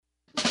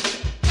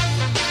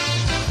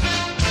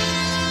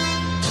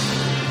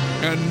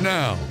And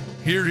now,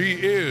 here he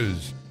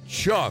is,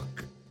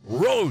 Chuck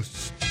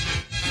Roast.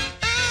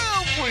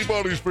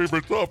 Everybody's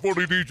favorite top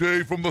 40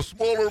 DJ from the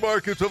smaller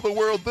markets of the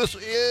world. This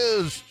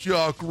is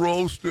Chuck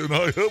Roast, and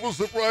I have a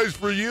surprise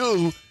for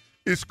you.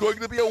 It's going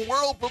to be a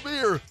world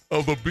premiere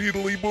of the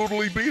Beatly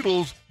Boodly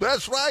Beatles.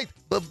 That's right,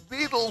 the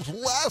Beatles'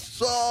 last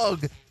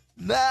song,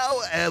 Now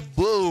and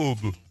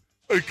Boom.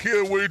 I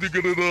can't wait to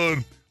get it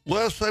on.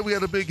 Last time we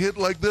had a big hit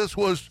like this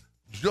was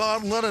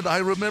John Lennon. I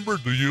remember,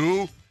 do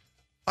you?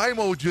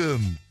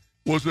 Imogen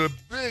was a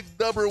big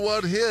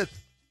 #1 hit.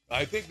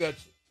 I think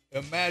that's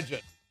Imagine.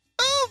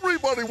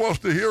 Everybody wants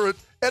to hear it.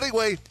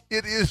 Anyway,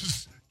 it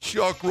is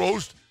Chuck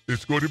Roast.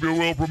 It's going to be a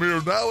world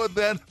premiere now and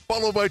then,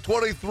 followed by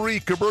 23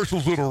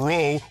 commercials in a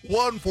row,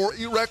 one for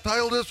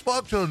erectile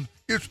dysfunction.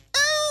 It's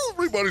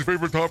everybody's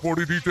favorite top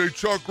 40 DJ,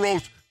 Chuck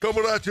Roast,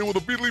 coming at you with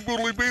the Beatly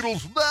Boodly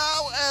Beatles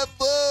now and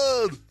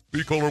then.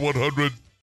 Be caller 100.